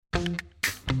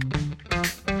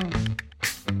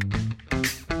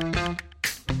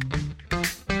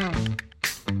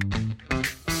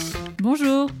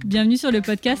Bienvenue sur le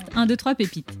podcast 1, 2, 3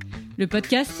 Pépites, le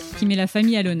podcast qui met la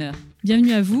famille à l'honneur.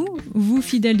 Bienvenue à vous, vous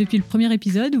fidèles depuis le premier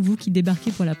épisode ou vous qui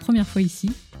débarquez pour la première fois ici.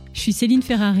 Je suis Céline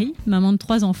Ferrari, maman de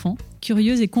 3 enfants,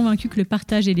 curieuse et convaincue que le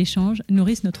partage et l'échange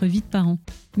nourrissent notre vie de parents.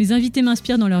 Mes invités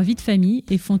m'inspirent dans leur vie de famille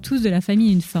et font tous de la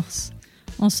famille une force.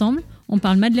 Ensemble, on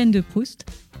parle Madeleine de Proust,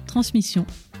 transmission,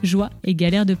 joie et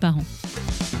galère de parents.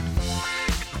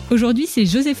 Aujourd'hui, c'est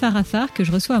Joséfa Raffard que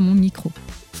je reçois à mon micro.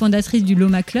 Fondatrice du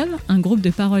Loma Club, un groupe de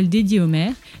parole dédié aux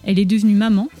mères, elle est devenue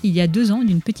maman il y a 2 ans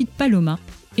d'une petite Paloma.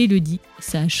 Elodie,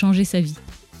 ça a changé sa vie.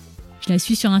 Je la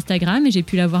suis sur Instagram et j'ai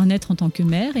pu la voir naître en tant que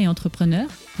mère et entrepreneur,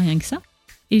 rien que ça.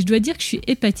 Et je dois dire que je suis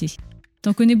épatée.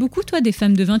 T'en connais beaucoup, toi, des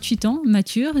femmes de 28 ans,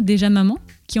 matures, déjà mamans,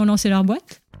 qui ont lancé leur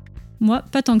boîte ? Moi,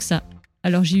 pas tant que ça.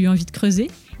 Alors j'ai eu envie de creuser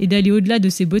et d'aller au-delà de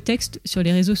ces beaux textes sur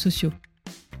les réseaux sociaux.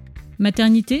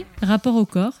 Maternité, rapport au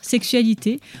corps,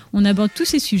 sexualité, on aborde tous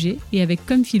ces sujets et avec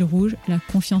comme fil rouge la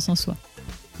confiance en soi.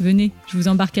 Venez, je vous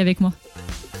embarque avec moi.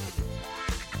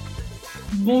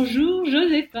 Bonjour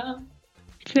Joséfa.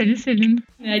 Salut Céline.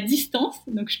 On est à distance,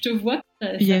 donc je te vois.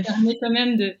 Ça Yes. permet quand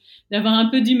même d'avoir un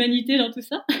peu d'humanité dans tout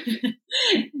ça.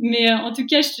 Mais en tout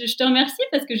cas, je te remercie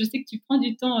parce que je sais que tu prends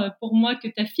du temps pour moi, que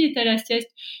ta fille est à la sieste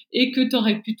et que tu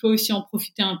aurais pu toi aussi en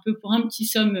profiter un peu pour un petit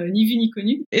somme ni vu ni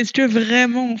connu. Est-ce que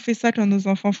vraiment on fait ça quand nos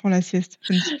enfants font la sieste ?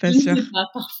 Je ne suis pas sûre. Je ne sais pas,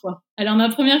 parfois. Alors ma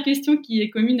première question qui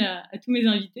est commune à tous mes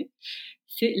invités,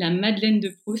 c'est la Madeleine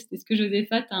de Proust. Est-ce que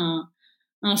Joséfa, tu as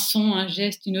un son, un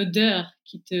geste, une odeur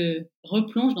qui te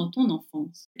replonge dans ton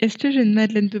enfance ? Est-ce que j'ai une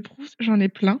Madeleine de Proust ? J'en ai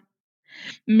plein.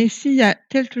 Mais s'il y a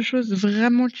quelque chose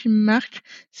vraiment qui me marque,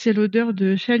 c'est l'odeur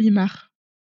de Chalimar.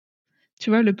 Tu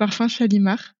vois, le parfum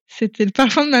Chalimar. C'était le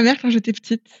parfum de ma mère quand j'étais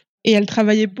petite. Et elle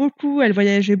travaillait beaucoup, elle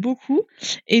voyageait beaucoup.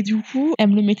 Et du coup, elle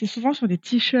me le mettait souvent sur des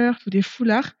t-shirts ou des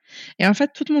foulards. Et en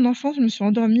fait, toute mon enfance, je me suis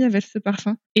endormie avec ce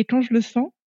parfum. Et quand je le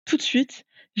sens, tout de suite,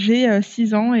 j'ai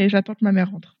 6 ans et j'attends que ma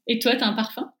mère rentre. Et toi, tu as un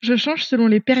parfum ? Je change selon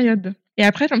les périodes. Et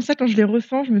après, comme ça, quand je les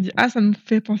ressens, je me dis « Ah, ça me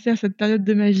fait penser à cette période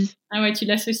de ma vie. » Ah ouais, tu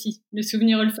l'associes, le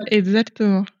souvenir olfactif.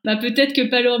 Exactement. Bah peut-être que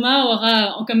Paloma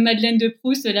aura, comme Madeleine de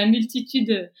Proust, la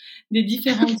multitude des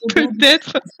différentes odeurs.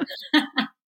 Peut-être.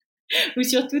 Ou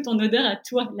surtout ton odeur à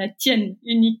toi, la tienne,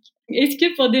 unique. Est-ce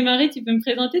que pour démarrer, tu peux me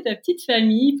présenter ta petite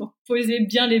famille pour poser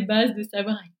bien les bases de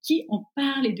savoir à qui on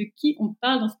parle et de qui on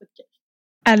parle dans ce podcast ?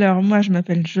 Alors, moi, je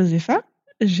m'appelle Joséfa,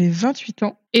 j'ai 28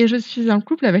 ans et je suis en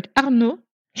couple avec Arnaud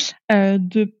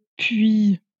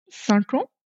depuis 5 ans.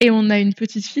 Et on a une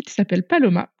petite fille qui s'appelle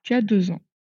Paloma, qui a 2 ans.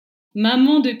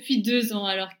 Maman depuis 2 ans,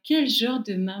 alors quel genre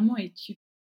de maman es-tu ?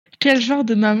 Quel genre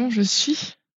de maman je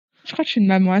suis ? Je crois que je suis une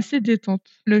maman assez détente.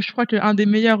 Je crois qu'un des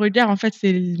meilleurs regards, en fait,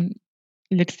 c'est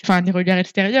les regards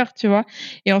extérieurs, tu vois.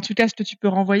 Et en tout cas, ce que tu peux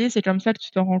renvoyer, c'est comme ça que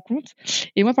tu t'en rends compte.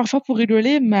 Et moi, parfois, pour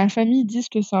rigoler, ma famille dit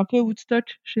que c'est un peu Woodstock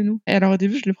chez nous. Et alors, au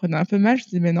début, je le prenais un peu mal. Je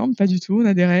disais, mais non, pas du tout. On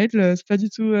a des règles. C'est pas du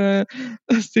tout.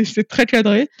 C'est très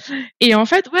cadré. Et en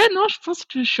fait, ouais, non, je pense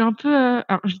que je suis un peu.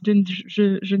 Alors, je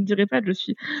ne dirais pas que je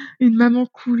suis une maman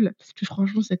cool, parce que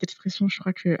franchement, cette expression, je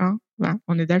crois que, voilà,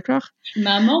 on est d'accord.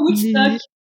 Maman Woodstock.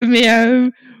 Mais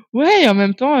ouais, et en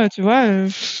même temps, tu vois,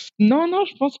 non,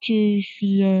 je pense que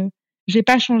j'ai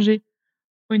pas changé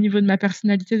au niveau de ma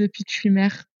personnalité depuis que je suis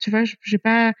mère. Tu vois,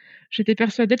 j'étais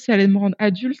persuadée que ça allait me rendre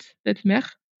adulte d'être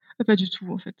mère. Pas du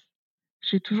tout, en fait.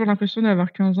 J'ai toujours l'impression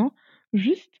d'avoir 15 ans.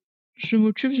 Juste, je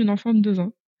m'occupe d'une enfant de 2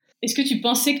 ans. Est-ce que tu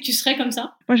pensais que tu serais comme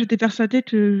ça ? Moi, j'étais persuadée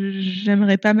que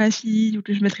j'aimerais pas ma fille, ou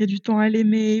que je mettrais du temps à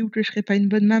l'aimer, ou que je serais pas une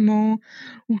bonne maman,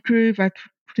 ou que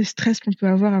tous les stress qu'on peut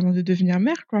avoir avant de devenir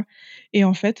mère, quoi. Et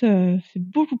en fait, c'est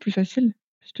beaucoup plus facile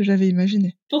que ce que j'avais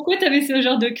imaginé. Pourquoi tu avais ce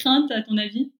genre de crainte, à ton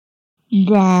avis ?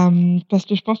 Parce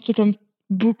que je pense que comme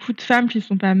beaucoup de femmes qui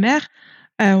sont pas mères,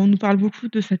 on nous parle beaucoup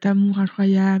de cet amour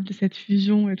incroyable, de cette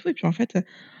fusion et tout. Et puis en fait,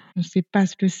 on sait pas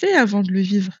ce que c'est avant de le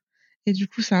vivre. Et du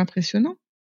coup, c'est impressionnant,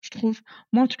 je trouve.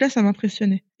 Moi, en tout cas, ça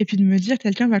m'impressionnait. Et puis de me dire: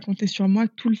 «Quelqu'un va compter sur moi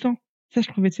tout le temps». Ça, je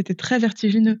trouvais que c'était très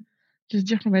vertigineux. De se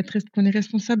dire qu'on est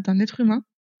responsable d'un être humain,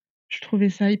 je trouvais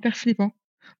ça hyper flippant.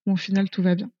 Bon, au final, tout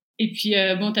va bien. Et puis,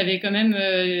 bon, tu avais quand même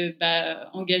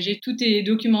engagé tous tes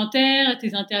documentaires,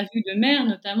 tes interviews de mère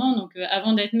notamment. Donc,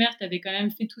 avant d'être mère, tu avais quand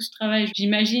même fait tout ce travail,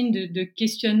 j'imagine, de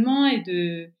questionnement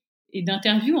et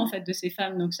d'interview, en fait, de ces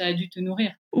femmes. Donc, ça a dû te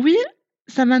nourrir. Oui,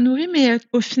 ça m'a nourrie, mais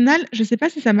au final, je sais pas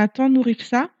si ça m'a tant nourrie que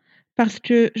ça, parce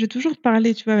que j'ai toujours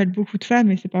parlé, tu vois, avec beaucoup de femmes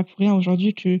et c'est pas pour rien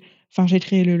aujourd'hui que j'ai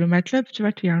créé le Loma Club, tu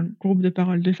vois, qui est un groupe de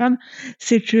parole de femmes.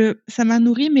 C'est que ça m'a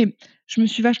nourrie, mais je me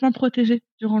suis vachement protégée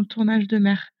durant le tournage de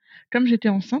Mère. Comme j'étais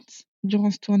enceinte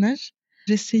durant ce tournage,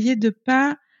 j'essayais de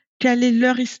pas caler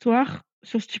leur histoire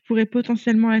sur ce qui pourrait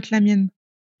potentiellement être la mienne.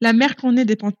 La mère qu'on est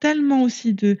dépend tellement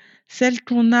aussi de celle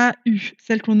qu'on a eue,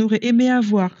 celle qu'on aurait aimé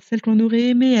avoir, celle qu'on aurait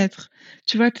aimé être.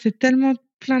 Tu vois? C'est tellement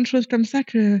plein de choses comme ça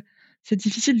que c'est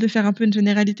difficile de faire un peu une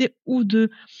généralité ou de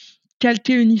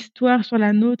calquer une histoire sur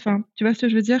la nôtre. Enfin, tu vois ce que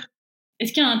je veux dire?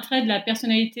 Est-ce qu'il y a un trait de la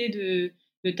personnalité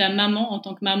de ta maman en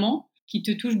tant que maman qui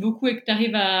te touche beaucoup et que tu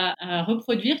arrives à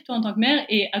reproduire toi en tant que mère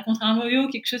et à contrario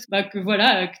quelque chose que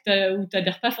voilà où tu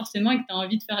adhères pas forcément et que tu as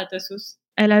envie de faire à ta sauce?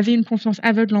 Elle avait une confiance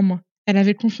aveugle en moi. Elle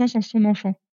avait confiance en son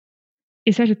enfant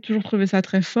et ça, j'ai toujours trouvé ça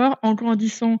très fort. En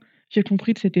grandissant, j'ai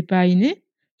compris que c'était pas inné.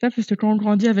 Ça, parce que quand on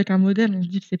grandit avec un modèle, on se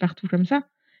dit que c'est partout comme ça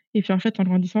et puis, en fait, en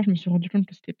grandissant, je me suis rendu compte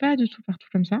que c'était pas du tout partout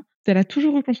comme ça. Elle a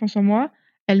toujours eu confiance en moi.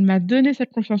 Elle m'a donné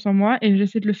cette confiance en moi et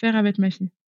j'essaie de le faire avec ma fille.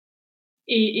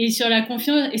 Et sur la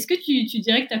confiance, est-ce que tu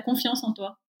dirais que tu as confiance en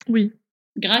toi? Oui.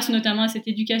 Grâce notamment à cette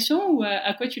éducation ou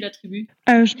à quoi tu l'attribues?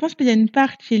 Je pense qu'il y a une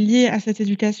part qui est liée à cette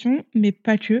éducation, mais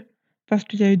pas que. Parce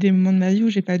qu'il y a eu des moments de ma vie où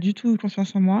j'ai pas du tout eu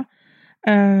confiance en moi.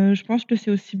 Je pense que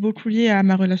c'est aussi beaucoup lié à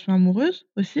ma relation amoureuse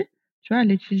aussi, tu vois? À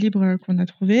l'équilibre, qu'on a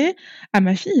trouvé, à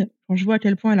ma fille. Quand je vois à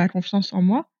quel point elle a confiance en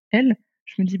moi, elle,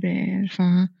 je me dis: «Beh,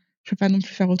 enfin, je peux pas non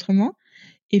plus faire autrement»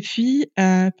 et puis,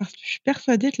 parce que je suis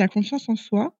persuadée que la confiance en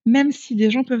soi, même si des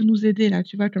gens peuvent nous aider là,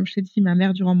 tu vois? Comme je t'ai dit, ma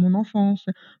mère durant mon enfance,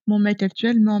 mon mec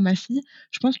actuellement, ma fille,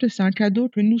 je pense que c'est un cadeau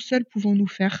que nous seuls pouvons nous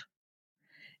faire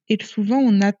et que souvent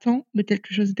on attend de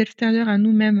quelque chose d'extérieur à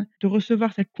nous-mêmes, de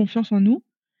recevoir cette confiance en nous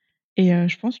et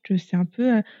je pense que c'est un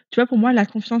peu, tu vois, pour moi, la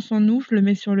confiance en nous, je le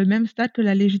mets sur le même stade que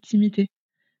la légitimité.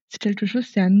 C'est quelque chose,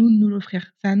 c'est à nous de nous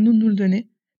l'offrir, c'est à nous de nous le donner,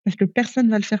 parce que personne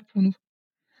va le faire pour nous.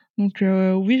 Donc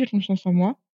oui, j'ai confiance en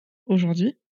moi,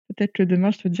 aujourd'hui. Peut-être que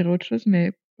demain, je te dirai autre chose,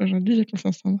 mais aujourd'hui, j'ai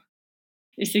confiance en moi.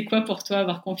 Et c'est quoi pour toi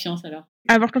avoir confiance alors?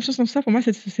 Avoir confiance en soi, pour moi,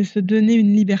 c'est se donner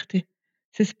une liberté.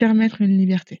 C'est se permettre une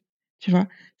liberté, tu vois?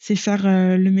 C'est faire,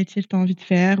 le métier que tu as envie de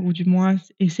faire ou du moins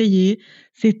essayer.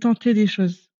 C'est tenter des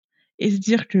choses et se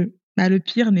dire que, bah, le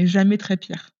pire n'est jamais très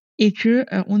pire et que,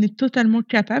 on est totalement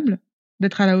capable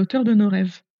d'être à la hauteur de nos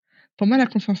rêves. Pour moi, la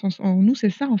confiance en nous,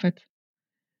 c'est ça, en fait.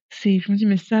 C'est je me dis: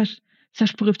 «Mais ça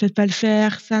je pourrais peut-être pas le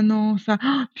faire, ça non, ça,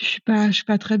 puis je suis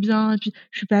pas très bien et puis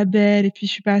je suis pas belle et puis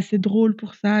je suis pas assez drôle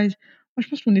pour ça» et moi je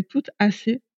pense qu'on est toutes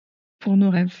assez pour nos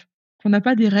rêves, qu'on n'a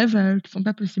pas des rêves, qui sont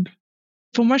pas possibles.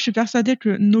 Pour moi, je suis persuadée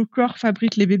que nos corps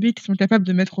fabriquent les bébés qui sont capables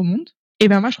de mettre au monde et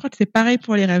ben, moi je crois que c'est pareil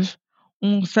pour les rêves.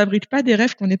 On fabrique pas des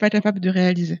rêves qu'on n'est pas capable de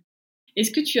réaliser.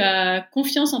 Est-ce que tu as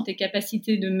confiance en tes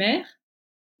capacités de mère?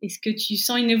 Est-ce que tu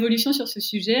sens une évolution sur ce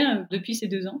sujet, depuis ces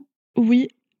 2 ans? Oui,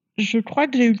 je crois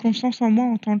que j'ai eu confiance en moi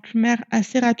en tant que mère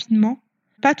assez rapidement.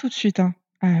 Pas tout de suite, hein,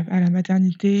 à la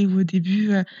maternité ou au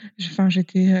début,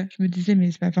 j'étais, je me disais: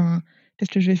 «Mais c'est pas enfin, qu'est-ce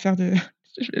que je vais faire de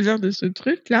qu'est-ce que je vais faire de ce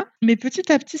truc-là?» mais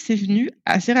petit à petit, c'est venu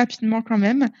assez rapidement quand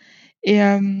même et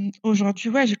aujourd'hui,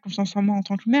 ouais, j'ai confiance en moi en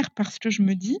tant que mère parce que je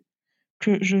me dis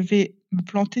que je vais me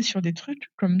planter sur des trucs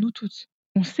comme nous toutes.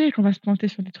 On sait qu'on va se planter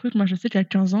sur des trucs. Moi, je sais qu'à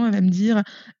 15 ans, elle va me dire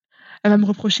elle va me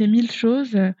reprocher 1000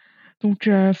 choses, donc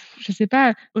je sais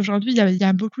pas, aujourd'hui, il y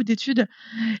a beaucoup d'études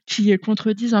qui,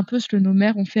 contredisent un peu ce que nos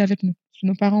mères ont fait avec nous, ce que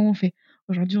nos parents ont fait.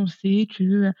 Aujourd'hui, on sait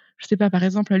que, je sais pas, par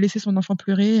exemple, laisser son enfant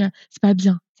pleurer, c'est pas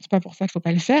bien. C'est pas pour ça qu'il faut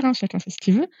pas le faire, hein, chacun fait ce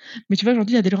qu'il veut. Mais tu vois,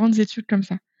 aujourd'hui, il y a des grandes études comme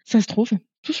ça. Ça se trouve,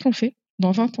 tout ce qu'on fait,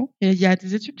 dans 20 ans et il y a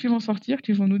des études qui vont sortir,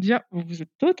 qui vont nous dire: «Vous vous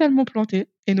êtes totalement plantés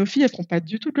et nos filles, elles seront pas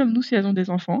du tout comme nous si elles ont des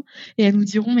enfants» et elles nous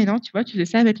diront: «Mais non, tu vois, tu faisais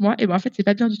ça avec moi et ben, en fait, c'est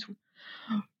pas bien du tout».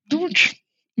 Donc,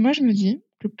 moi, je me dis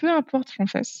que peu importe ce qu'on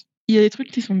fasse, il y a des trucs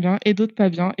qui sont bien et d'autres pas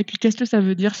bien. Et puis, qu'est-ce que ça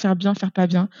veut dire faire bien, faire pas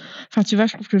bien? Enfin, tu vois,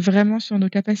 je trouve que vraiment sur nos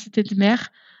capacités de mère,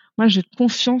 moi, j'ai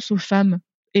confiance aux femmes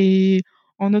et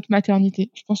en notre maternité.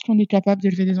 Je pense qu'on est capable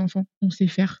d'élever des enfants, on sait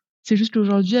faire. C'est juste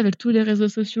qu'aujourd'hui, avec tous les réseaux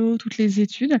sociaux, toutes les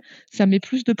études, ça met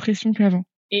plus de pression qu'avant.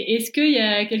 Et est-ce qu'il y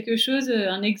a quelque chose,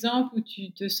 un exemple où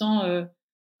tu te sens,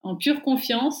 en pure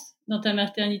confiance dans ta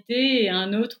maternité et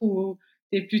un autre où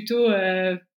tu es plutôt,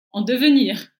 en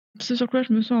devenir? Ce sur quoi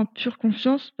je me sens en pure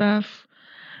confiance, bah,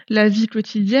 la vie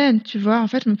quotidienne, tu vois? En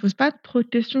fait, je me pose pas trop de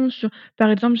questions sur par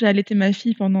exemple, j'ai allaité ma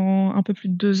fille pendant un peu plus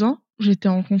de 2 ans, j'étais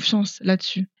en confiance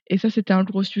là-dessus et ça, c'était un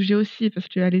gros sujet aussi parce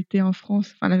qu'allaiter en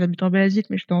France enfin là, j'habite en Belgique,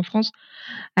 mais j'étais en France,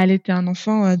 allaiter un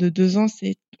enfant, de 2 ans,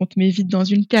 c'est on te met vite dans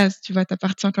une case, tu vois? Tu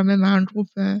appartiens quand même à un groupe,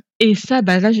 et ça,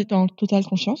 bah, là, j'étais en totale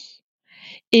confiance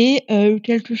et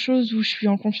quelque chose où je suis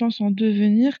en confiance en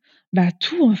devenir, bah,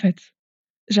 tout en fait.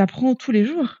 J'apprends tous les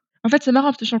jours. En fait, c'est marrant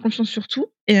parce que je suis en confiance sur tout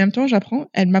et en même temps j'apprends.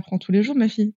 Elle m'apprend tous les jours, ma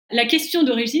fille. La question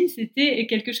d'origine, c'était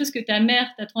quelque chose que ta mère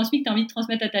t'a transmis, que tu as envie de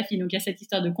transmettre à ta fille. Donc il y a cette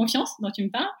histoire de confiance dont tu me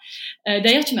parles.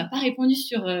 D'ailleurs, tu m'as pas répondu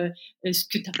sur, ce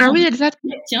que tu as pas Ah oui, envie exact, de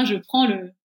dire. Tiens, je prends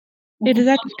le mon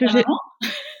exact, complément parce de que ta maman.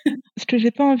 Ce que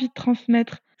j'ai pas envie de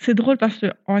transmettre. C'est drôle parce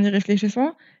qu'en y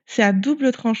réfléchissant, c'est à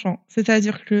double tranchant.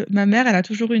 C'est-à-dire que ma mère, elle a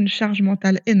toujours eu une charge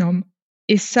mentale énorme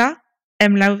et ça,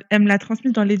 elle me l'a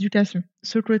transmis dans l'éducation.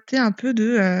 Ce côté un peu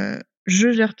de,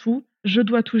 je gère tout, je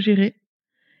dois tout gérer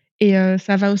et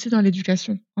ça va aussi dans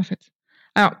l'éducation, en fait.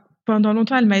 Alors, pendant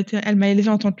longtemps, elle m'a élevée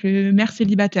en tant que mère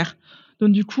célibataire.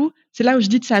 Donc du coup, c'est là où je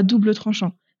dis que c'est à double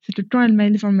tranchant. C'est que quand elle m'a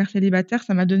élevée en mère célibataire,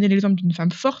 ça m'a donné l'exemple d'une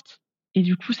femme forte et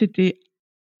du coup, c'était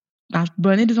un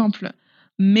bon exemple.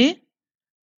 Mais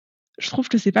je trouve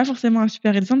que c'est pas forcément un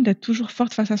super exemple d'être toujours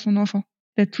forte face à son enfant.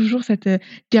 D'être toujours cette,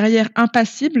 guerrière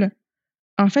impassible.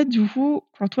 En fait, du coup,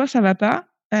 quand toi ça va pas,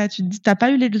 tu te dis tu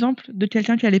pas eu l'exemple de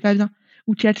quelqu'un qui allait pas bien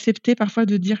ou qui acceptait parfois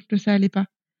de dire que ça allait pas.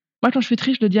 Moi, quand je suis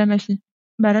triste, je le dis à ma fille.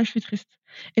 Bah, là, je suis triste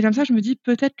et comme ça, je me dis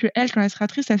peut-être qu'elle, quand elle sera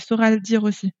triste, elle saura le dire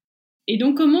aussi. Et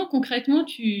donc, comment concrètement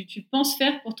tu penses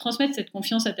faire pour transmettre cette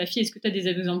confiance à ta fille? Est-ce que tu as des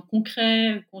exemples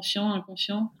concrets, conscients,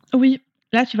 inconscients? Oui,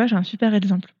 là, tu vois, j'ai un super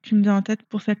exemple qui me vient en tête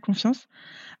pour cette confiance.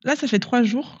 Là, ça fait 3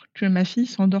 jours que ma fille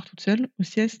s'endort toute seule aux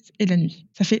siestes et la nuit.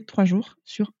 Ça fait 3 jours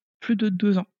sur plus de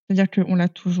 2 ans. C'est-à-dire qu'on l'a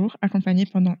toujours accompagnée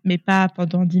pendant mais pas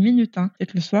pendant 10 minutes, hein. C'est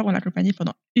que le soir, on l'a accompagnée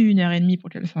pendant 1 heure et demie pour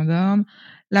qu'elle s'endorme.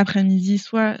 L'après-midi,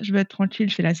 soit je veux être tranquille,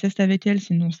 je fais la sieste avec elle,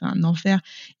 sinon c'est un enfer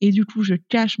et du coup, je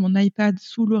cache mon iPad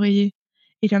sous l'oreiller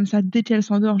et comme ça, dès qu'elle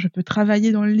s'endort, je peux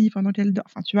travailler dans le lit pendant qu'elle dort.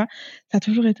 Enfin, tu vois? Ça a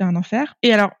toujours été un enfer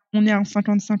et alors, on est en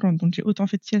 50-50, donc j'ai autant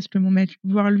fait de sieste que mon mec,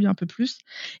 voire lui un peu plus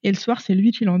et le soir, c'est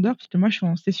lui qui l'endort parce que moi, je suis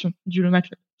en session du Loma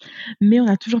Club. Mais on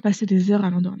a toujours passé des heures à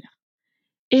l'endormir.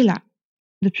 Et là,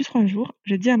 depuis 3 jours,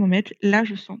 je dis à mon mec: «Là,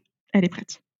 je sens, elle est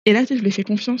prête». Et là, tu sais, je lui ai fait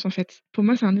confiance, en fait. Pour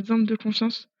moi, c'est un exemple de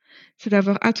confiance. C'est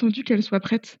d'avoir attendu qu'elle soit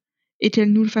prête et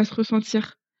qu'elle nous le fasse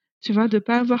ressentir. Tu vois? De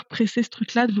pas avoir pressé ce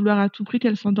truc-là, de vouloir à tout prix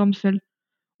qu'elle s'endorme seule.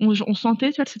 On sentait,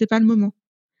 tu vois, que c'était pas le moment.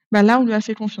 Bah, là, on lui a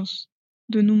fait confiance,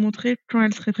 de nous montrer quand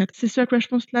elle serait prête. C'est ce à quoi je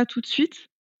pense là, tout de suite,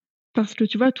 parce que,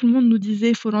 tu vois, tout le monde nous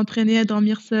disait: «Faut l'entraîner à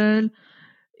dormir seule».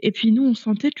 Et puis nous, on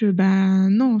sentait que, bah,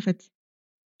 non, en fait,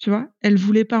 tu vois? Elle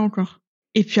voulait pas encore.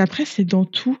 Et puis après, c'est dans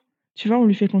tout, tu vois? On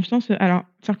lui fait confiance, alors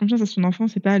faire confiance à son enfant,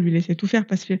 c'est pas lui laisser tout faire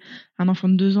parce qu'un enfant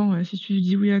de 2 ans, si tu lui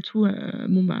dis oui à tout,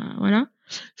 bon, bah, voilà.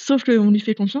 Sauf qu'on lui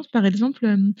fait confiance, par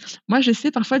exemple, moi,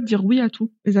 j'essaie parfois de dire oui à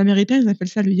tout. Les Américains, ils appellent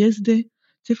ça le yes day.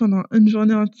 Tu sais, pendant une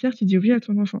journée entière, tu dis oui à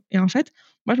ton enfant. Et en fait,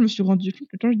 moi, je me suis rendu compte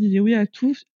que quand je disais oui à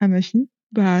tout à ma fille,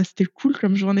 bah, c'était cool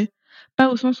comme journée. Pas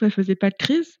au sens où elle faisait pas de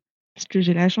crise, parce que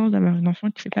j'ai la chance d'avoir une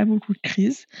enfant qui fait pas beaucoup de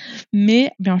crises,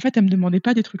 mais en fait, elle me demandait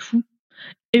pas des trucs fous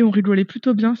et on rigolait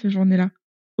plutôt bien ces journées-là.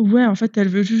 Ouais, en fait, elle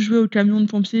veut juste jouer au camion de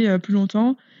pompier, plus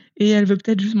longtemps et elle veut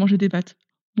peut-être juste manger des pâtes.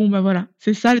 Bon, bah, voilà,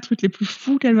 c'est ça les trucs les plus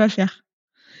fous qu'elle va faire.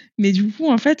 Mais du coup,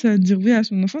 en fait, dire oui à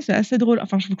son enfant, c'est assez drôle.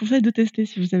 Enfin, je vous conseille de tester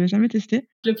si vous avez jamais testé.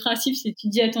 Le principe, c'est que tu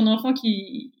dis à ton enfant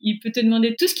qu'il peut te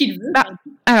demander tout ce qu'il veut, Bah,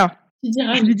 alors, tu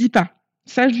diras je oui. lui dis pas.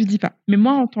 Ça, je lui dis pas. Mais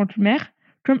moi, en tant que mère,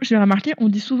 comme j'ai remarqué, on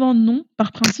dit souvent non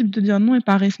par principe de dire non et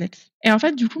par réflexe. Et en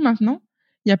fait, du coup, maintenant,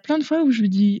 il y a plein de fois où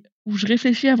où je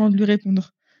réfléchis avant de lui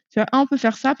répondre. Tu vois, ah, on peut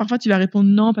faire ça. Parfois, tu vas répondre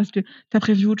non parce que tu as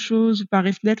prévu autre chose ou par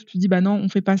réflexe, tu dis bah non, on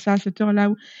fait pas ça à cette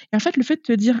heure-là. Et en fait, le fait de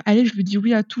te dire, allez, je lui dis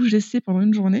oui à tout, j'essaie pendant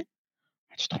une journée,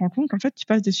 tu te rends compte qu'en fait, tu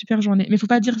passes des super journées. Mais faut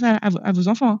pas dire ça à vos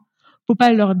enfants, hein. Faut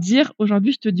pas leur dire,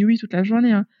 aujourd'hui, je te dis oui toute la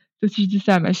journée, hein. Parce que si je dis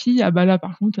ça à ma fille, ah bah là,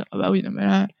 par contre, ah bah oui, non, mais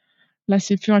là,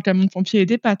 c'est plus un camion de pompiers et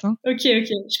des pâtes, hein. OK, OK,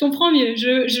 je comprends mieux.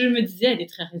 Je me disais: «Elle est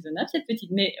très raisonnable cette petite»,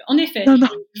 mais en effet, Non, non.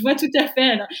 je vois tout à fait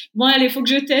alors. Bon allez, faut que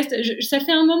je teste. Ça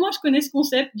fait un moment que je connais ce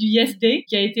concept du Yes Day,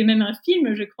 qui a été même un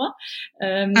film, je crois.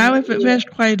 Ah ouais, ouais, je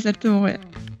crois exactement, ouais.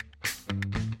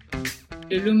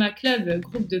 Le Loma Club,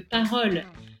 groupe de parole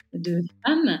de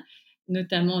femmes,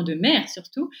 notamment de mères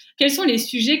surtout. Quels sont les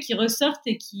sujets qui ressortent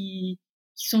et qui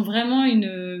sont vraiment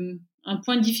un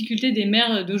point de difficulté des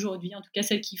mères d'aujourd'hui, en tout cas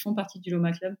celles qui font partie du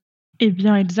Loma Club? Eh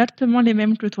bien, exactement les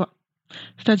mêmes que toi.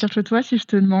 C'est-à-dire que toi, si je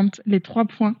te demande les 3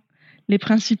 points, les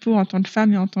principaux en tant que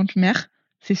femme et en tant que mère,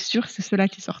 c'est sûr, c'est ceux-là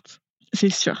qui sortent. C'est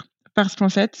sûr. Parce qu'en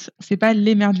fait, c'est pas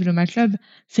les mères du Loma Club,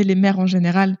 c'est les mères en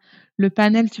général. Le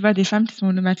panel, tu vois, des femmes qui sont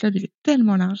au Loma Club, il est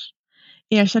tellement large.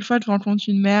 Et à chaque fois que je rencontre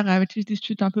une mère avec qui je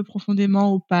discute un peu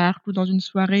profondément au parc ou dans une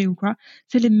soirée ou quoi,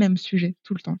 c'est les mêmes sujets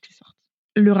tout le temps qui sortent.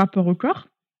 Le rapport au corps,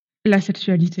 la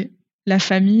sexualité, la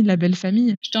famille, la belle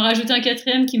famille. Je t'en rajoute un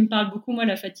quatrième qui me parle beaucoup, moi,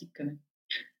 la fatigue quand même.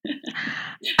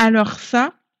 Alors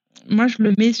ça, moi je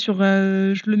le mets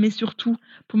sur tout.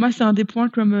 Pour moi, c'est un des points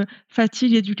comme,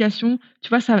 fatigue, éducation, tu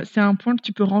vois, ça c'est un point que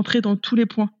tu peux rentrer dans tous les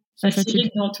points. Ça la fatigue.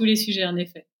 s'irrite dans tous les sujets, en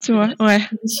effet. Tu vois? Ouais.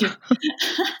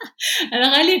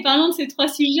 Alors allez, parlons de ces 3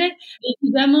 sujets.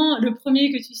 Évidemment, le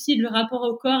premier que tu cites, le rapport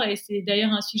au corps, et c'est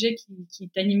d'ailleurs un sujet qui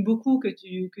t'anime beaucoup, que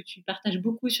tu partages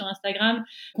beaucoup sur Instagram,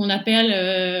 qu'on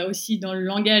appelle aussi dans le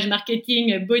langage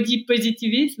marketing body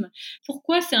positivisme.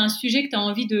 Pourquoi c'est un sujet que tu as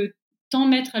envie de tant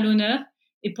mettre à l'honneur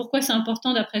et pourquoi c'est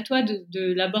important d'après toi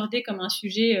de l'aborder comme un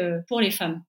sujet pour les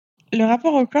femmes? Le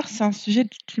rapport au corps, c'est un sujet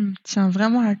qui me tient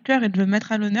vraiment à cœur et de le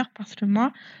mettre à l'honneur parce que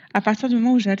moi, à partir du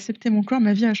moment où j'ai accepté mon corps,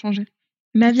 ma vie a changé.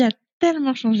 Ma vie a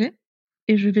tellement changé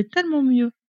et je vais tellement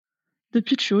mieux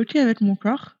depuis que je suis OK avec mon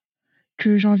corps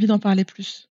que j'ai envie d'en parler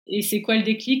plus. Et c'est quoi le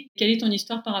déclic? Quelle est ton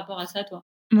histoire par rapport à ça, toi?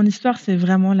 Mon histoire, c'est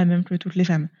vraiment la même que toutes les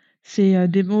femmes. C'est,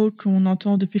 des mots qu'on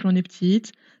entend depuis qu'on est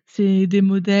petite, c'est des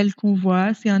modèles qu'on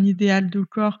voit, c'est un idéal de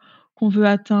corps qu'on veut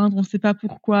atteindre, on sait pas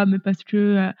pourquoi, mais parce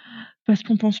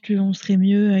qu'on pense qu'on serait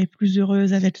mieux et plus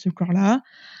heureuse avec ce corps-là.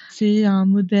 C'est un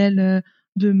modèle,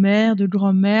 de mère, de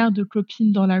grand-mère, de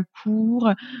copine dans la cour,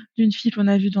 d'une fille qu'on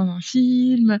a vue dans un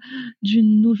film,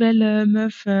 d'une nouvelle,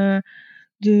 meuf,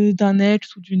 d'un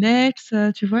ex ou d'une ex,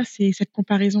 tu vois? C'est cette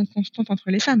comparaison constante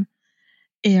entre les femmes.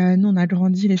 Et nous, on a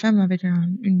grandi les femmes avec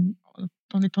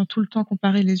en étant tout le temps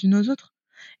comparées les unes aux autres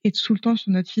et tout le temps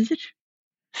sur notre physique.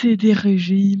 C'est des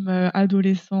régimes,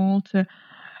 adolescentes,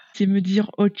 c'est me dire: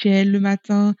 «OK, le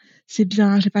matin, c'est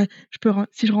bien, j'ai pas je peux ren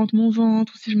si je rentre mon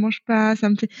ventre ou si je mange pas, ça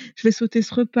me fait je vais sauter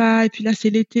ce repas et puis là, c'est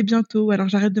l'été bientôt, alors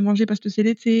j'arrête de manger parce que c'est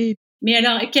l'été». Mais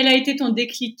alors, quel a été ton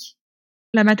déclic?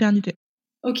 La maternité.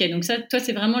 OK, donc ça, toi,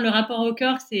 c'est vraiment le rapport au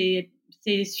corps, c'est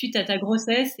suite à ta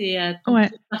grossesse et à ton Ouais.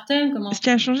 postpartum? Comment? Ce qui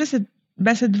a changé, c'est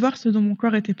de voir ce dont mon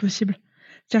corps était possible.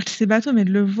 C'est-à-dire que c'est bateau, mais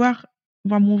de le voir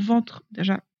mon ventre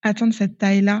déjà atteindre cette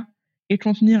taille-là et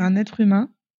contenir un être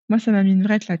humain, moi, ça m'a mis une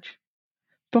vraie claque.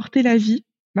 Porter la vie,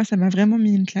 moi, ça m'a vraiment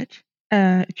mis une claque.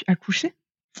 Et puis accoucher,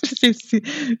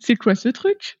 c'est quoi ce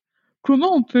truc?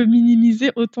 Comment on peut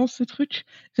minimiser autant ce truc?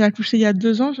 J'ai accouché il y a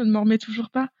 2 ans, je ne m'en remets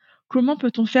toujours pas. Comment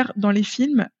peut-on faire dans les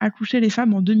films, accoucher les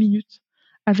femmes en 2 minutes?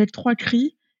 Avec 3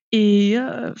 cris et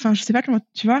enfin, je sais pas comment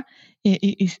tu vois?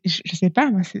 Et je sais pas,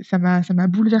 moi, ça m'a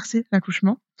bouleversée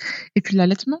l'accouchement et puis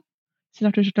l'allaitement.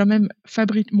 C'est-à-dire que j'ai quand même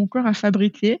mon corps a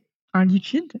fabriqué un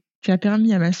liquide qui a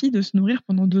permis à ma fille de se nourrir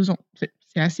pendant 2 ans.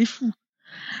 C'est assez fou.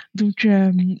 Donc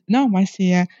non, moi,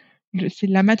 c'est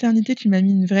la maternité qui m'a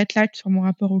mis une vraie claque sur mon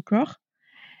rapport au corps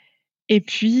et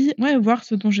puis, ouais, voir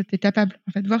ce dont j'étais capable,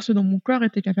 en fait, voir ce dont mon corps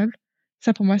était capable.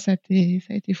 Ça, pour moi, ça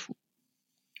a été fou.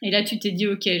 Et là, tu t'es dit,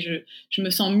 OK, je me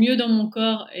sens mieux dans mon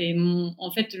corps et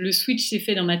en fait, le switch s'est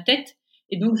fait dans ma tête.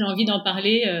 Et donc, j'ai envie d'en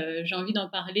parler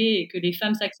et que les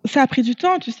femmes s'acceptent. Ça a pris du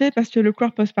temps, tu sais, parce que le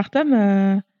corps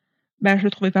postpartum, bah, je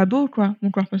le trouvais pas beau, quoi, mon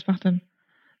corps postpartum.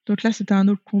 Donc là, c'était un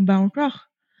autre combat encore.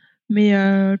 Mais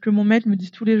que mon mec me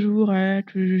dise tous les jours,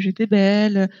 que j'étais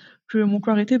belle, que mon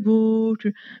corps était beau,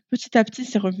 que petit à petit,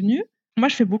 c'est revenu. Moi,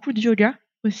 je fais beaucoup de yoga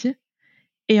aussi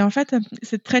et en fait,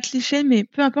 c'est très cliché, mais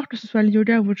peu importe que ce soit le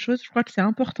yoga ou autre chose, je crois que c'est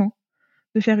important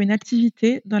de faire une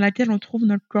activité dans laquelle on trouve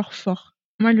notre corps fort.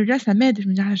 Moi, le yoga, ça m'aide. Je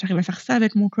me dis: «Ah, j'arrive à faire ça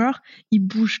avec mon corps, il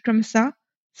bouge comme ça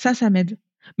m'aide».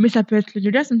 Mais ça peut être le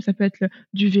yoga, comme ça peut être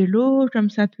du vélo, comme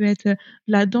ça peut être,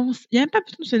 la danse. Il y a même pas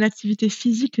besoin que ce soit une activité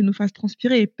physique qui nous fasse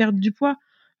transpirer et perdre du poids.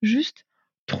 Juste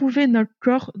trouver notre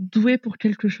corps doué pour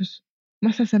quelque chose.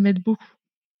 Moi, ça m'aide beaucoup.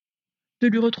 De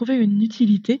lui retrouver une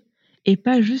utilité et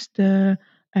pas juste,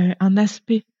 un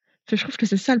aspect. Parce que je trouve que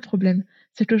c'est ça le problème.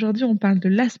 C'est qu'aujourd'hui, on parle de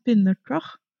l'aspect de notre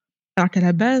corps alors qu'à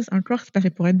la base, un corps, c'est pas fait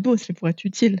pour être beau, c'est fait pour être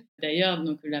utile. D'ailleurs,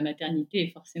 donc, la maternité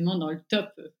est forcément dans le top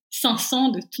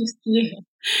 500 de tout ce qui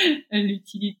est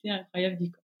l'utilité incroyable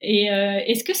du corps. Et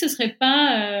est-ce que ce serait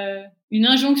pas une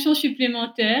injonction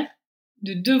supplémentaire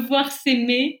de devoir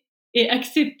s'aimer et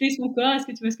accepter son corps? Est-ce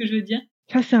que tu vois ce que je veux dire?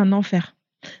 Ça, c'est un enfer.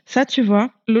 Ça, tu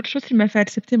vois, l'autre chose qui m'a fait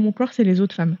accepter mon corps, c'est les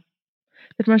autres femmes.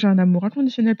 En fait, moi, j'ai un amour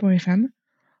inconditionnel pour les femmes,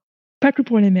 pas que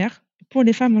pour les mères, pour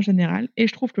les femmes en général. Et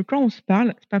je trouve que quand on se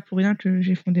parle, c'est pas pour rien que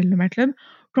j'ai fondé le Loma Club,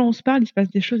 quand on se parle, il se passe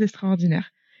des choses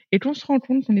extraordinaires. Et qu'on se rend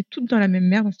compte qu'on est toutes dans la même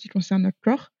merde en ce qui concerne notre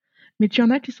corps, mais qu'il y en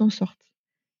a qui s'en sortent.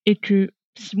 Et que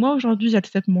si moi, aujourd'hui,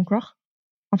 j'accepte mon corps,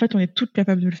 en fait, on est toutes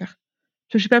capables de le faire.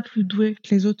 Parce que je suis pas plus douée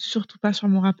que les autres, surtout pas sur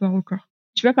mon rapport au corps.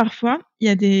 Tu vois, parfois, il y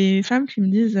a des femmes qui me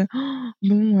disent: «Oh,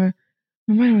 bon,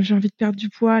 moi, j'ai envie de perdre du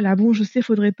poids là, bon, je sais,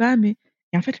 faudrait pas, mais»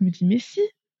 et en fait, je me dis: «Mais si!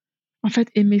 En fait,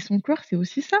 aimer son corps, c'est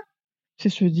aussi ça. C'est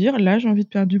se dire: "Là, j'ai envie de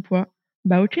perdre du poids".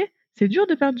 Bah, OK, c'est dur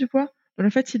de perdre du poids. Donc en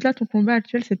fait, si là, ton combat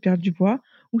actuel, c'est de perdre du poids,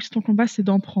 ou si ton combat, c'est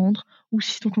d'en prendre, ou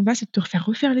si ton combat, c'est de te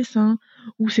refaire les seins,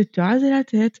 ou c'est de te raser la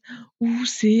tête, ou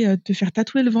c'est, de te faire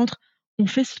tatouer le ventre, on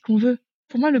fait ce qu'on veut.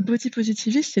 Pour moi, le body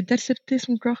positivisme, c'est d'accepter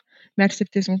son corps. Mais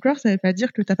accepter son corps, ça veut pas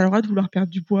dire que tu as pas le droit de vouloir perdre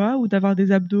du poids ou d'avoir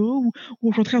des abdos ou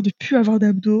au contraire de plus avoir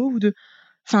d'abdos ou de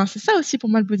enfin, c'est ça aussi pour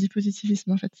moi le body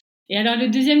positivisme, en fait. Et alors le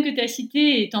deuxième que tu as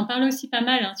cité, et tu en parles aussi pas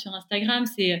mal sur Instagram,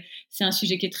 c'est un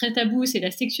sujet qui est très tabou, c'est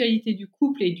la sexualité du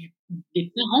couple et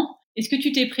des parents. Est-ce que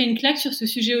tu t'es pris une claque sur ce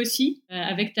sujet aussi,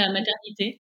 avec ta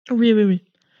maternité? Oui, oui, oui.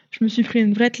 Je me suis pris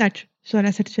une vraie claque sur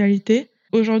la sexualité.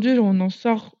 Aujourd'hui, on en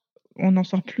sort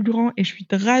plus grand et je suis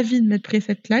ravie de m'être pris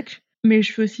cette claque, mais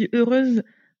je suis aussi heureuse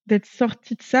d'être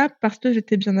sortie de ça parce que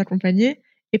j'étais bien accompagnée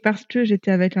et parce que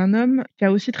j'étais avec un homme qui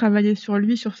a aussi travaillé sur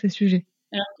lui, sur ces sujets.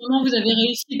 Alors comment vous avez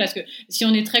réussi? Parce que si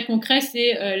on est très concret,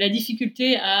 c'est la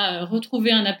difficulté à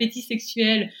retrouver un appétit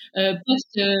sexuel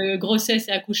post-grossesse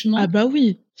et accouchement. Ah bah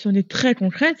oui, si on est très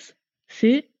concrète,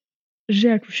 c'est j'ai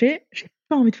accouché, j'ai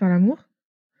pas envie de faire l'amour,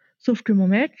 sauf que mon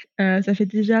mec, ça fait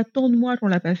déjà tant de mois qu'on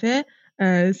l'a pas fait,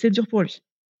 c'est dur pour lui.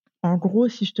 En gros,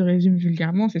 si je te résume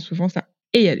vulgairement, c'est souvent ça.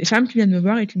 Et il y a des femmes qui viennent me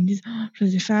voir et qui me disent: «Oh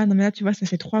Josépha, non mais là, tu vois, ça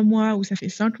fait 3 mois ou ça fait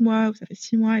 5 mois ou ça fait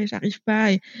 6 mois et j'arrive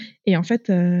pas» et en fait,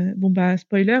 bon, bah,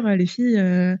 spoiler, les filles,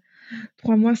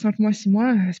 3 mois, 5 mois, 6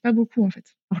 mois, c'est pas beaucoup, en fait.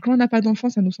 Alors quand on n'a pas d'enfant,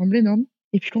 ça nous semble énorme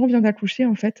et puis quand on vient d'accoucher,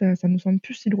 en fait, ça nous semble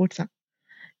plus si gros que ça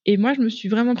et moi, je me suis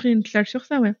vraiment pris une claque sur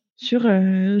ça, ouais. Sur,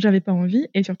 j'avais pas envie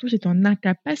et surtout, j'étais en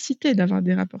incapacité d'avoir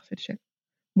des rapports sexuels.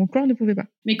 Mon corps ne pouvait pas.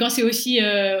 Mais quand c'est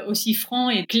aussi franc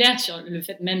et clair sur le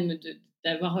fait même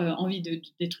d'avoir envie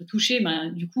d'être touché,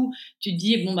 ben, du coup, tu te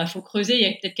dis, bon, bah, faut creuser, il y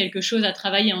a peut-être quelque chose à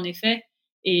travailler, en effet.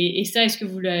 Et ça, est-ce que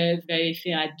vous l'avez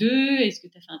fait à deux? Est-ce que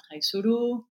tu as fait un travail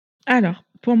solo? Alors,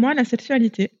 pour moi, la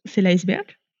sexualité, c'est l'iceberg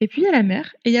et puis il y a la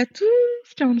mer et il y a tout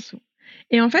ce qu'il y a en dessous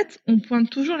et en fait, on pointe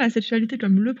toujours la sexualité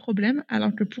comme le problème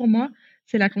alors que pour moi,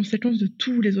 c'est la conséquence de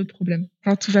tous les autres problèmes.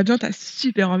 Quand tout va bien, tu as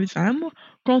super envie de faire l'amour.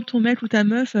 Quand ton mec ou ta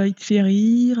meuf, il te fait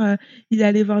rire, il est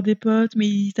allé voir des potes, mais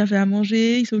il t'a fait à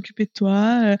manger, il s'est occupé de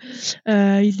toi,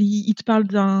 il te parle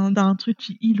d'un truc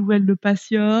qui il ou elle le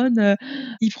passionne,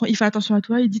 il fait attention à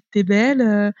toi, il dit que tu es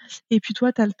belle, et puis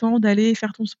toi, tu as le temps d'aller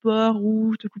faire ton sport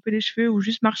ou te couper les cheveux ou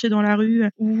juste marcher dans la rue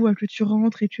ou que tu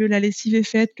rentres et que la lessive est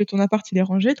faite, que ton appart il est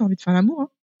rangé, tu as envie de faire l'amour, hein.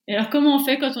 Et alors, comment on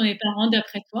fait quand on est parent,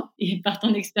 d'après toi, et par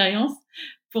ton expérience,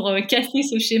 pour casser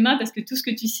ce schéma? Parce que tout ce que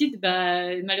tu cites,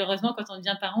 bah, malheureusement, quand on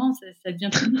devient parent, ça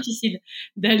devient plus difficile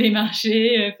d'aller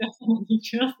marcher, faire son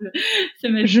manucure, se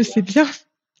mettre. Je sais bien,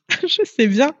 je sais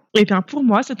bien. Et bien pour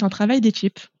moi, c'est un travail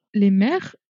d'équipe. Les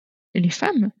mères et les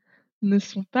femmes ne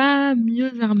sont pas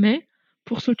mieux armées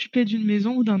pour s'occuper d'une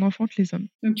maison ou d'un enfant que les hommes.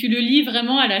 Donc tu le lis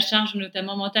vraiment à la charge,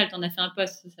 notamment mentale. Tu en as fait un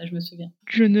post, ça, je me souviens.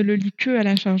 Je ne le lis que à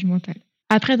la charge mentale.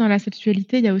 Après, dans la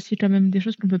sexualité, il y a aussi quand même des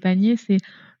choses qu'on peut pas nier, c'est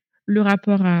le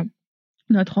rapport à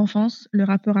notre enfance, le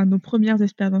rapport à nos premières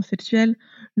expériences sexuelles,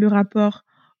 le rapport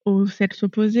au sexe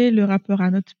opposé, le rapport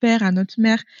à notre père, à notre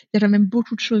mère. Il y a quand même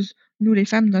beaucoup de choses. Nous, les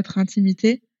femmes, notre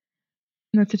intimité,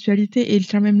 notre sexualité est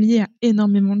quand même liée à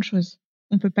énormément de choses.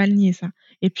 On peut pas le nier ça.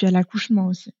 Et puis à l'accouchement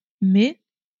aussi. Mais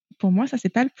pour moi, ça, c'est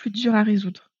pas le plus dur à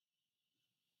résoudre.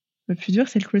 Le plus dur,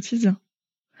 c'est le quotidien.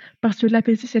 Parce que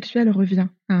l'appétit sexuel revient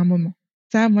à un moment.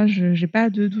 Ça, moi, je j'ai pas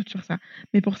de doute sur ça.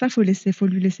 Mais pour ça, faut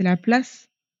lui laisser la place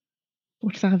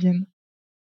pour que ça revienne.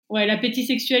 Ouais, l'appétit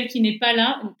sexuel qui n'est pas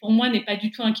là, pour moi, n'est pas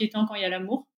du tout inquiétant quand il y a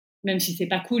l'amour. Même si c'est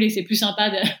pas cool et c'est plus sympa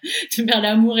de faire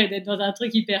l'amour et d'être dans un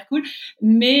truc hyper cool.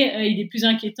 Mais il est plus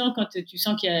inquiétant quand tu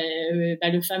sens qu'il y a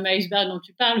le fameux iceberg dont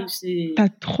tu parles. Où c'est... Tu as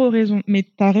trop raison. Mais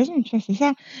tu as raison, tu vois, c'est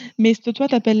ça. Mais ce que toi,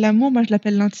 tu appelles l'amour, moi, je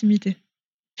l'appelle l'intimité.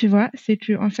 Tu vois, c'est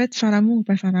que en fait, faire l'amour ou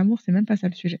pas faire l'amour, c'est même pas ça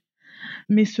le sujet.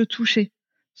 Mais se toucher,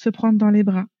 se prendre dans les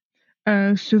bras,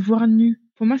 se voir nu.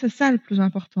 Pour moi, c'est ça le plus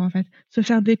important, en fait. Se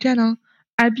faire des câlins,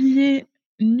 habiller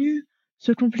nu,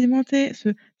 se complimenter.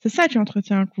 C'est ça qui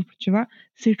entretient un couple, tu vois.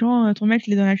 C'est quand ton mec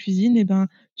il est dans la cuisine, et ben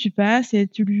tu passes et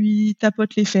tu lui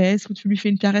tapotes les fesses, ou tu lui fais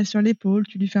une caresse sur l'épaule,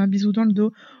 tu lui fais un bisou dans le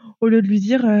dos, au lieu de lui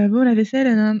dire bon la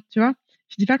vaisselle, tu vois.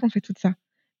 Je dis pas qu'on fait tout ça,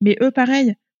 mais eux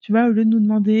pareil, tu vois, au lieu de nous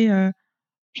demander,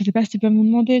 je sais pas s'ils peuvent nous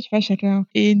demander, tu vois, chacun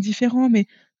est différent, mais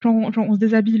quand on se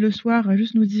déshabille le soir,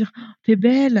 juste nous dire: «Oh, tu es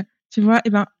belle», tu vois? Et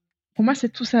ben, pour moi,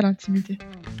 c'est tout ça l'intimité.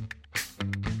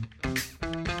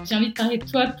 J'ai envie de parler de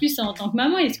toi plus en tant que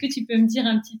maman. Est-ce que tu peux me dire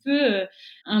un petit peu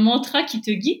un mantra qui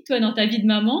te guide, toi, dans ta vie de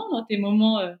maman, dans tes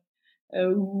moments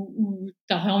où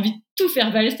tu aurais envie de tout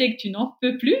faire valser et que tu n'en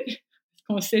peux plus? Parce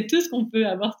qu'on sait tous qu'on peut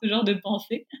avoir ce genre de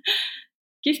pensée.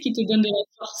 Qu'est-ce qui te donne de la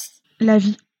force? La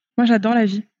vie. Moi, j'adore la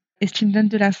vie et ce qui me donne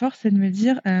de la force, c'est de me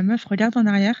dire: «Meuf, regarde en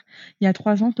arrière, il y a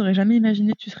 3 ans, tu aurais jamais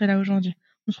imaginé que tu serais là aujourd'hui».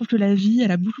 Je trouve que la vie,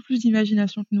 elle a beaucoup plus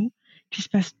d'imagination que nous, qu'il se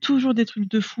passe toujours des trucs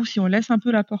de fou si on laisse un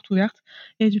peu la porte ouverte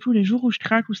et du coup, les jours où je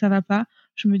craque, où ça va pas,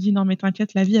 je me dis: «Non mais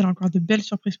t'inquiète, la vie, elle a encore de belles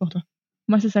surprises pour toi».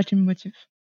 Moi, c'est ça qui me motive.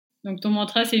 Donc ton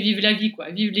mantra, c'est vivre la vie,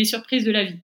 quoi, vivre les surprises de la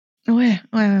vie. Ouais.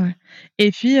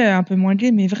 Et puis, un peu moins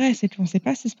gai, mais vrai, c'est qu'on sait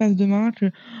pas ce qui se passe demain,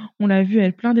 qu'on l'a vu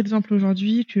avec plein d'exemples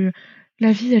aujourd'hui, que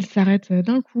la vie, elle s'arrête,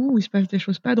 d'un coup, où il se passe des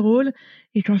choses pas drôles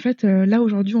et qu'en fait, là,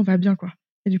 aujourd'hui, on va bien, quoi.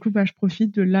 Et du coup, bah, je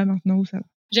profite de là, maintenant, où ça va.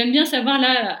 J'aime bien savoir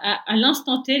là, à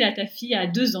l'instant T, là, ta fille a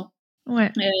 2 ans.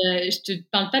 Ouais. Je te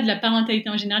parle pas de la parentalité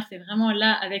en général, c'est vraiment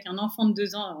là avec un enfant de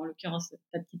 2 ans, en l'occurrence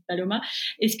ta petite Paloma.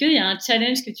 Est-ce qu'il y a un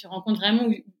challenge que tu rencontres vraiment,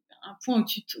 un point où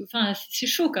enfin, c'est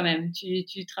chaud quand même.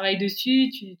 Tu travailles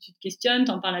dessus, tu te questionnes,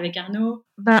 t'en parles avec Arnaud.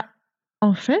 Bah,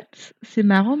 en fait, c'est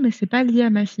marrant, mais c'est pas lié à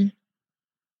ma fille.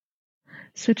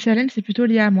 Ce challenge, c'est plutôt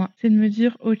lié à moi. C'est de me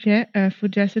dire: «OK, faut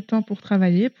que j'ai assez de temps pour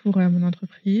travailler, pour, mon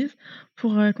entreprise,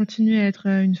 pour, continuer à être,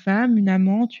 une femme, une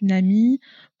amante, une amie,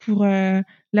 pour,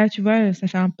 là, tu vois, ça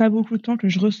fait pas beaucoup de temps que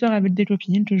je ressors avec des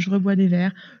copines, que je rebois des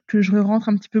verres, que je rentre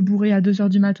un petit peu bourrée à 2 heures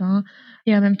du matin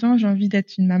et en même temps, j'ai envie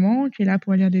d'être une maman qui est là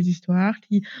pour lire des histoires,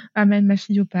 qui amène ma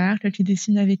fille au parc, qui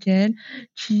dessine avec elle,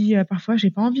 qui, parfois,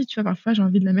 j'ai pas envie, tu vois? Parfois, j'ai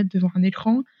envie de la mettre devant un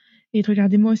écran et de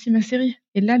regarder moi aussi ma série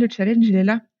et là, le challenge, il est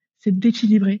là. C'est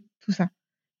d'équilibrer tout ça.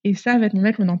 Et ça, avec mon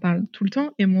mec, on en parle tout le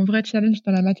temps et mon vrai challenge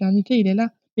dans la maternité, il est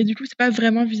là. Mais du coup, c'est pas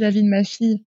vraiment vis-à-vis de ma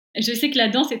fille. Je sais que la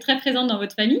danse est très présente dans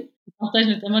votre famille. On partage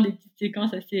notamment des petites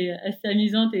séquences assez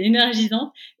amusantes et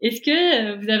énergisantes. Est-ce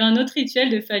que, vous avez un autre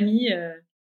rituel de famille,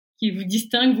 qui vous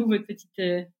distingue, vous, votre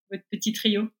petit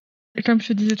trio? Et comme je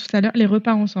te disais tout à l'heure, les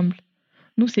repas ensemble.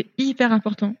 Nous, c'est hyper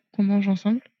important qu'on mange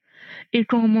ensemble et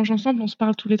quand on mange ensemble, on se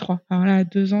parle tous les 3. Alors là, à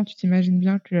 2 ans, tu t'imagines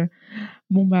bien que,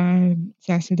 bon, bah,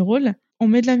 c'est assez drôle. On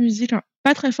met de la musique, hein,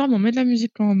 pas très fort, mais on met de la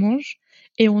musique quand on mange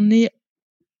et on est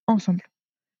ensemble.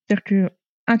 C'est-à-dire que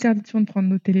interdiction de prendre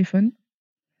notre téléphone.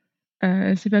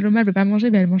 Si Paloma, elle veut pas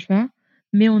manger, ben, elle mange pas,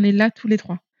 mais on est là tous les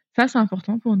 3. Ça, c'est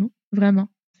important pour nous, vraiment,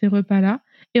 ces repas-là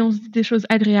et on se dit des choses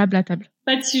agréables à table.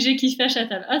 Pas de sujet qui fâche à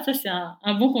table. Ah, ça, c'est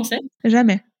un bon concept.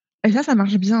 Jamais et ça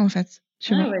marche bien, en fait,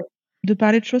 tu Ah vois? ouais. De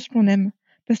parler de choses qu'on aime.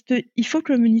 Parce qu'il faut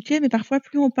communiquer, mais parfois,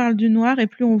 plus on parle du noir et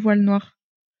plus on voit le noir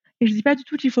et je dis pas du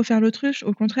tout qu'il faut faire l'autruche,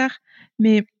 au contraire,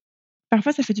 mais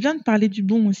parfois, ça fait du bien de parler du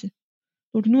bon aussi.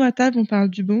 Donc nous, à table, on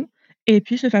parle du bon et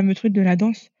puis ce fameux truc de la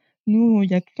danse. Nous, il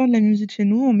y a tout le temps de la musique chez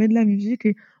nous, on met de la musique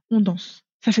et on danse.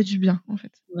 Ça fait du bien, en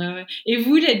fait. Ouais. Et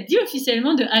vous l'êtes dit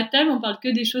officiellement de à table, on parle que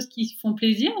des choses qui font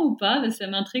plaisir ou pas? Ça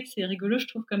m'intrigue, c'est rigolo, je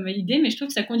trouve, comme idée, mais je trouve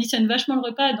que ça conditionne vachement le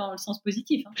repas dans le sens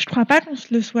positif, hein. Je crois pas qu'on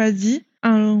se le soit dit.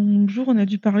 Un jour, on a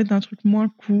dû parler d'un truc moins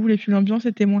cool et puis l'ambiance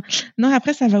était moins non,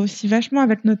 après ça va aussi vachement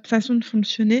avec notre façon de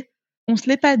fonctionner. On se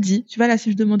l'est pas dit. Tu vois, là,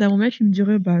 si je demandais à mon mec, il me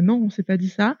dirait: «Bah non, on s'est pas dit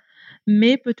ça».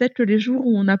 Mais peut-être que les jours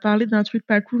où on a parlé d'un truc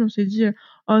pas cool, on s'est dit: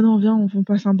 «Oh non, viens, on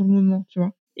passe un bon moment», tu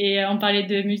vois? Et on parlait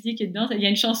de musique et de danse. Il y a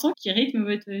une chanson qui rythme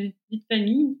votre vie de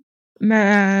famille?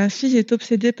 Ma fille est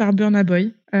obsédée par Burna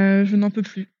Boy, je n'en peux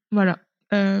plus, voilà,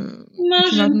 et Mince,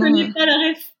 puis je ne maintenant, connais pas la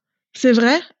ref. c'est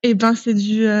vrai? Et ben, c'est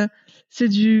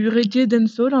du reggae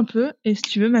dancehall un peu et si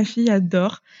tu veux, ma fille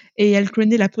adore et elle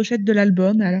connaît la pochette de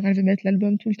l'album, alors elle veut mettre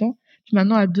l'album tout le temps. Puis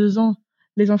maintenant à 2 ans,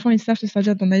 les enfants, ils savent se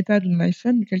servir d'un iPad ou d'un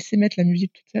iPhone, donc elle sait mettre la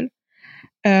musique toute seule.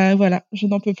 Voilà, je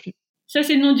n'en peux plus. Ça,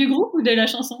 c'est le nom du groupe ou de la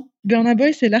chanson? Burna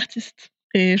Boy, c'est l'artiste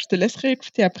et je te laisserai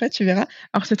écouter après, tu verras.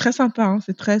 Alors c'est très sympa, hein,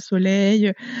 c'est très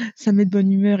soleil, ça met de bonne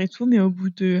humeur et tout, mais au bout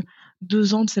de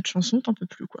 2 ans de cette chanson, tu en peux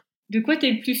plus, quoi. De quoi tu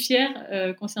es le plus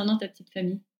fière, concernant ta petite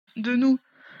famille? De nous,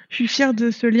 je suis fière de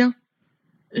ce lien.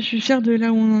 Je suis fière de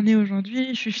là où on en est aujourd'hui.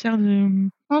 Je suis fière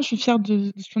je suis fière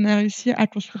de ce qu'on a réussi à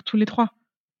construire tous les 3.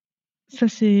 Ça,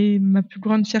 c'est ma plus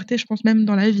grande fierté, je pense même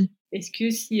dans la vie. Est-ce que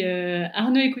si,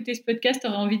 Arnaud écoutait ce podcast, tu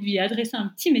aurais envie de lui adresser un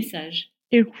petit message?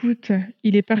 Écoute,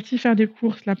 il est parti faire des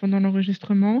courses là pendant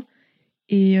l'enregistrement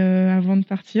et avant de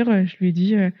partir, je lui ai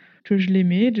dit, que je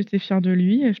l'aimais, que j'étais fière de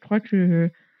lui et je crois que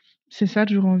c'est ça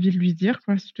que j'aurais envie de lui dire,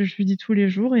 quoi. C'est ce que je lui dis tous les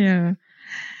jours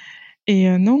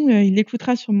et non, il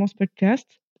écoutera sûrement ce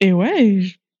podcast et ouais et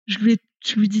je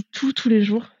lui dis tout, tous les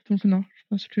jours donc non, je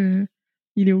pense qu'il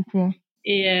est au courant.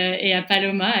 Et à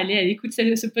Paloma, allez, elle écoute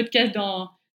ce podcast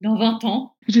dans 20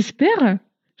 ans. J'espère,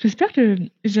 j'espère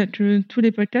que tous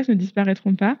les podcasts ne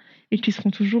disparaîtront pas et qu'ils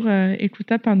seront toujours,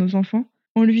 écoutables par nos enfants.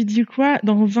 On lui dit quoi?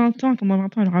 Dans 20 ans, attends, dans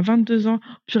 20 ans, elle aura 22 ans.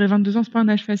 Purée, 22 ans, c'est pas un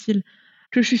âge facile.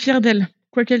 Que je suis fière d'elle,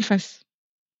 quoi qu'elle fasse.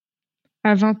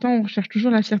 À 20 ans, on recherche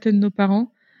toujours la fierté de nos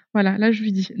parents. Voilà, là, je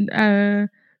lui dis, ne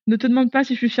te demande pas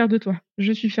si je suis fière de toi.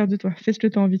 Je suis fière de toi. Fais ce que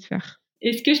tu as envie de faire.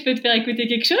 Est-ce que je peux te faire écouter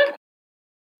quelque chose?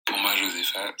 Pour moi,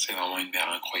 Josépha, c'est vraiment une mère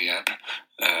incroyable.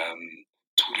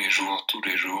 Tous les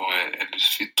jours, elle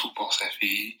fait tout pour sa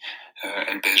fille.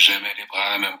 Elle baisse jamais les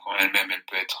bras, même quand elle-même, elle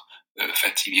peut être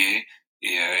fatiguée.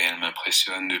 Et elle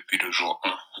m'impressionne depuis le jour 1.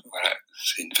 Voilà,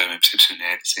 c'est une femme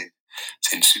exceptionnelle.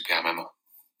 C'est une super maman.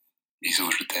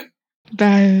 Bisous, je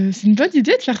t'aime. C'est une bonne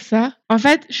idée de faire ça. En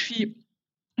fait, je suis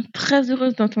très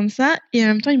heureuse d'entendre ça et en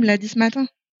même temps, il me l'a dit ce matin.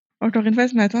 Encore une fois,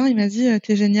 ce matin, il m'a dit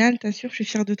t'es génial, t'assures, je suis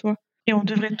fière de toi. Et on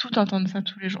devrait tout entendre ça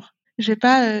tous les jours. J'ai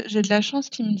de la chance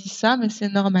qu'il me dise ça, mais c'est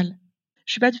normal.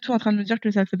 Je suis pas du tout en train de me dire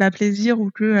que ça me fait pas plaisir ou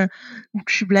que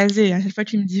je suis blasée. À chaque fois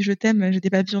qu'il me dit je t'aime, j'ai des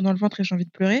papillons dans le ventre et j'ai envie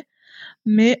de pleurer.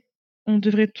 Mais on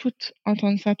devrait toutes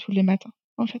entendre ça tous les matins,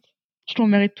 en fait. Je qu'on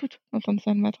mérite toutes d'entendre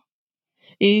ça le matin.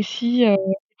 Et si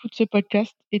écoutes ce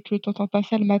podcast et que t'entends pas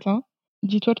ça le matin,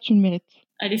 dis-toi que tu le mérites.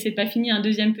 Allez, c'est pas fini, un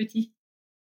deuxième petit.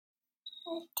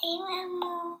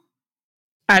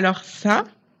 Alors ça,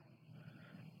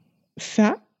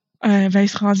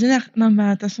 extraordinaire. Non,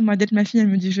 de toute façon, moi, dès que ma fille, elle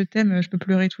me dit je t'aime, je peux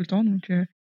pleurer tout le temps. Donc,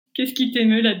 Qu'est-ce qui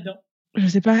t'émeut là-dedans? je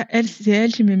sais pas, c'est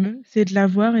elle qui m'émeut. C'est de la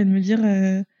voir et de me dire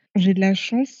j'ai de la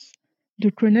chance de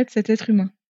connaître cet être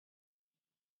humain.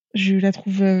 Je la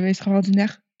trouve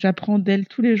extraordinaire. J'apprends d'elle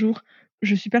tous les jours.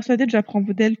 Je suis persuadée que j'apprends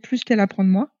d'elle plus qu'elle apprend de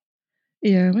moi.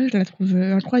 Et ouais, je la trouve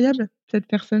incroyable, cette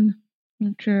personne.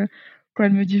 Donc, quand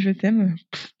elle me dit je t'aime,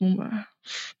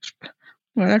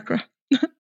 voilà quoi.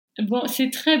 Bon, c'est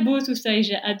très beau tout ça et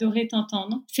j'ai adoré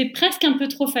t'entendre. C'est presque un peu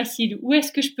trop facile. Où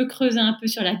est-ce que je peux creuser un peu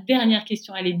sur la dernière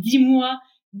question? Allez, dis-moi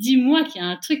qu'il y a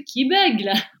un truc qui bug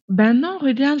là. Non,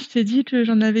 regarde, je t'ai dit que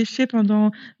j'en avais fait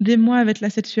pendant des mois avec la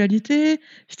sexualité.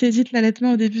 Je t'ai dit que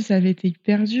l'allaitement au début ça avait été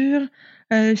hyper dur.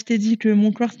 Je t'ai dit que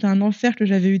mon corps c'était un enfer, que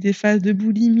j'avais eu des phases de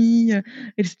boulimie.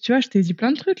 Et tu vois, je t'ai dit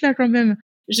plein de trucs là quand même.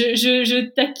 Je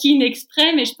taquine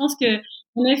exprès, mais je pense que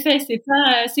en effet,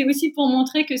 c'est aussi pour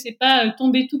montrer que c'est pas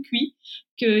tombé tout cuit,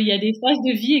 qu'il y a des phases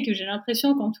de vie et que j'ai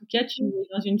l'impression qu'en tout cas tu es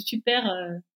dans une super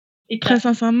étape. Très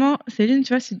sincèrement, Céline, tu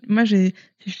vois, si moi tu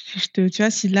vois,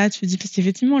 si là tu dis que c'est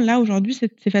effectivement là aujourd'hui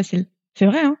c'est facile. C'est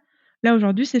vrai, hein. Là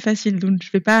aujourd'hui c'est facile, donc je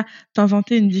vais pas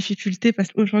t'inventer une difficulté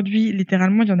parce qu'aujourd'hui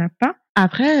littéralement il y en a pas.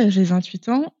 Après, j'ai 28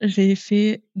 ans, j'ai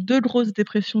fait 2 grosses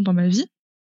dépressions dans ma vie.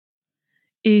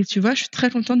 Et tu vois, je suis très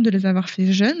contente de les avoir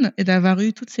fait jeunes et d'avoir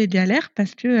eu toutes ces galères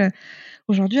parce que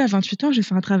aujourd'hui à 28 ans, j'ai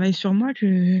fait un travail sur moi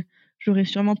que j'aurais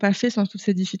sûrement pas fait sans toutes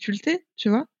ces difficultés, tu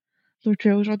vois? Donc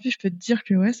aujourd'hui, je peux te dire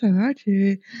que ouais, ça va,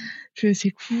 que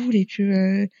c'est cool et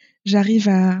que j'arrive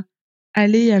à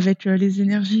aller avec les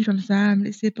énergies comme ça, à me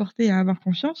laisser porter, à avoir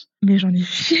confiance. Mais j'en ai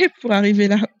chié pour arriver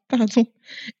là, pardon.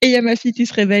 Et il y a ma fille qui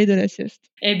se réveille de la sieste.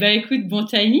 Eh ben écoute, bon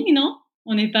timing, non?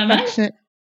 On est pas mal. Parfait.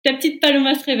 Ta petite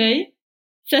Paloma se réveille.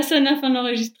 Ça sonne à la fin de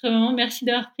l'enregistrement. Merci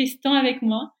d'avoir pris ce temps avec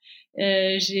moi.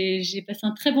 J'ai passé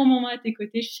un très bon moment à tes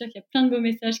côtés. Je suis sûre qu'il y a plein de beaux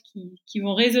messages qui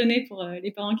vont résonner pour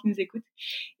les parents qui nous écoutent.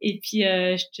 Et puis,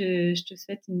 je te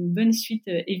souhaite une bonne suite.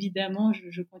 Évidemment,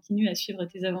 je continue à suivre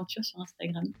tes aventures sur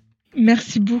Instagram.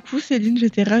 Merci beaucoup, Céline.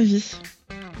 J'étais ravie.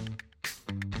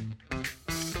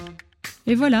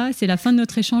 Et voilà, c'est la fin de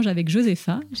notre échange avec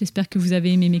Josépha. J'espère que vous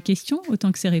avez aimé mes questions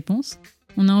autant que ses réponses.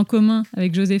 On a en commun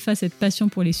avec Josépha cette passion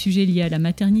pour les sujets liés à la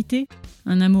maternité,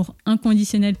 un amour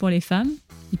inconditionnel pour les femmes,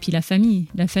 et puis la famille.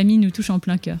 La famille nous touche en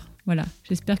plein cœur. Voilà,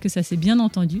 j'espère que ça s'est bien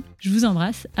entendu. Je vous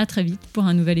embrasse, à très vite pour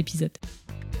un nouvel épisode.